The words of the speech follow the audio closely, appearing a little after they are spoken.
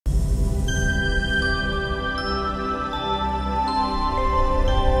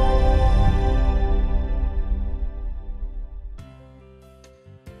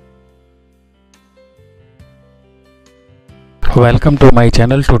Welcome to my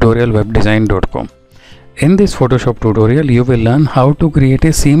channel TutorialWebDesign.com. In this Photoshop tutorial you will learn how to create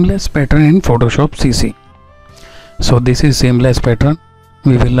a seamless pattern in Photoshop CC. So this is seamless pattern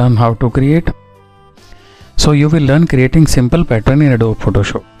we will learn how to create. So you will learn creating simple pattern in Adobe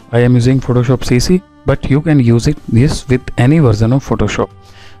Photoshop. I am using Photoshop CC, but you can use this with any version of Photoshop.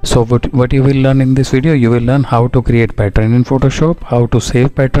 So what you will learn in this video, you will learn how to create pattern in Photoshop, how to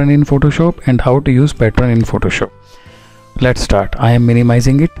save pattern in Photoshop, and how to use pattern in Photoshop. Let's start. I am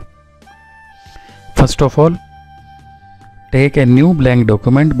minimizing it. First of all, take a new blank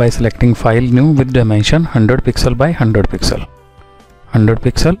document by selecting File, New with dimension 100 pixel by 100 pixel, 100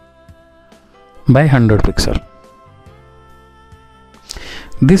 pixel by 100 pixel.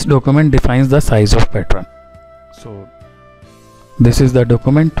 This document defines the size of pattern. So this is the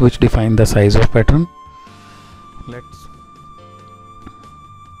document which defines the size of pattern. Let's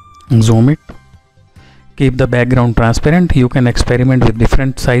zoom it. Keep the background transparent. You can experiment with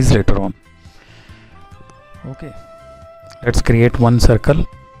different size later on. Okay, let's create one circle.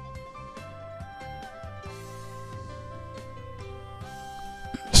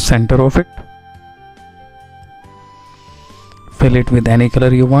 Center of it. Fill it with any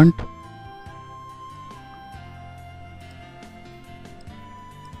color you want.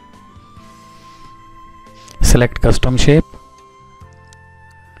 Select custom shape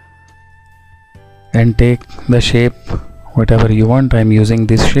and take the shape whatever you want. I am using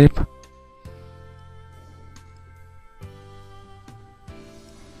this shape.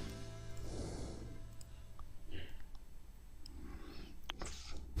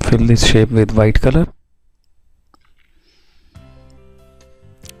 Fill this shape with white color.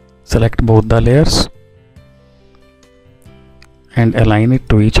 Select both the layers and align it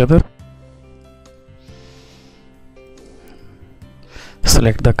to each other.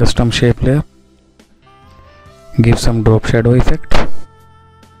 Select the custom shape layer. Give some drop shadow effect.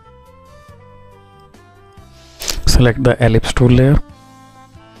 Select the ellipse tool layer.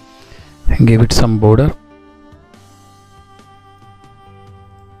 Give it some border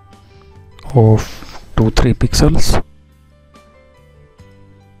of 2-3 pixels.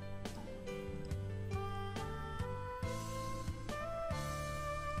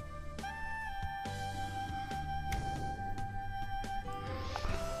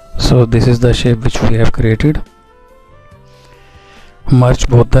 So this is the shape which we have created. Merge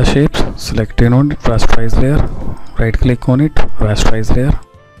both the shapes. Select a node, rasterize layer, right click on it, rasterize layer,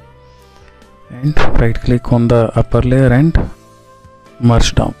 and right click on the upper layer and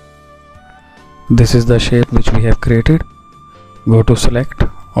merge down. This is the shape which we have created. Go to select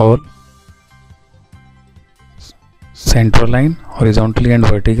all, center line horizontally and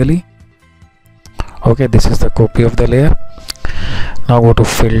vertically. Okay, this is the copy of the layer. Now go to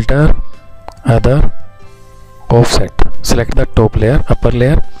filter, other, offset. Select the top layer, upper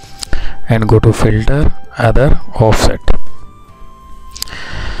layer, and go to filter, other, offset.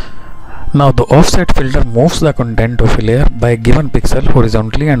 Now the offset filter moves the content of a layer by a given pixel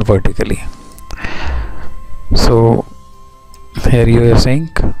horizontally and vertically. So here you are saying,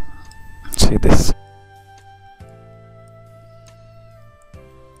 see this.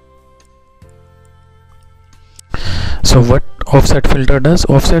 So what offset filter does?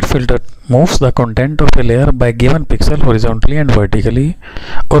 Offset filter moves the content of a layer by given pixel horizontally and vertically,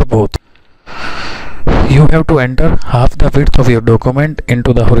 or both. You have to enter half the width of your document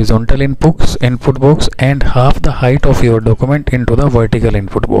into the horizontal input box and half the height of your document into the vertical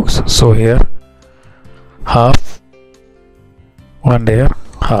input box. So here half and here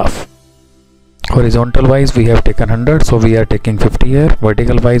half. Horizontal wise we have taken 100, so we are taking 50 here.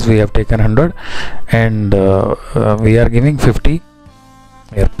 Vertical wise we have taken 100 and we are giving 50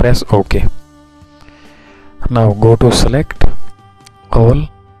 here. Press OK. Now go to select all,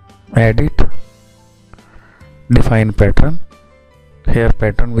 edit, define pattern. Here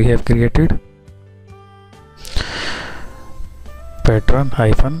pattern we have created, pattern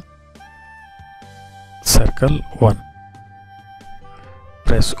hyphen circle 1.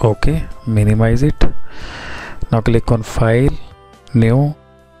 Press OK, minimize it. Now click on File, New,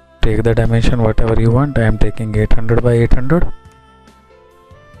 take the dimension whatever you want. I am taking 800 by 800.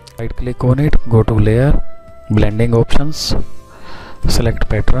 Right click on it, go to Layer, Blending Options, select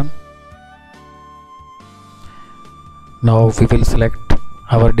Pattern. Now we will select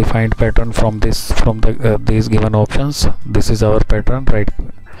our defined pattern from these given options. This is our pattern. Right,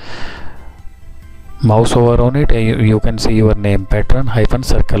 mouse over on it and you can see your name, pattern hyphen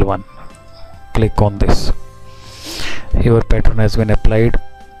circle 1. Click on this. Your pattern has been applied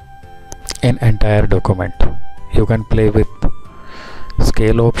in entire document. You can play with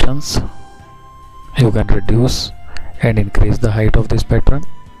scale options. You can reduce and increase the height of this pattern,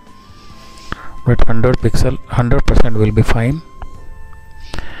 but 100% will be fine.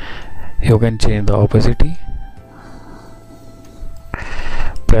 You can change the opacity,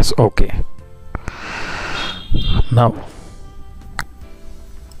 press OK. Now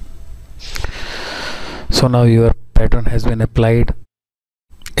your pattern has been applied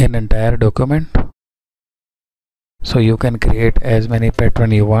in entire document, so you can create as many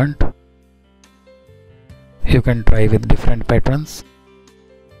pattern you want. You can try with different patterns.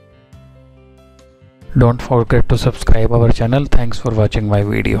 Don't forget to subscribe our channel. Thanks for watching my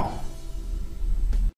video.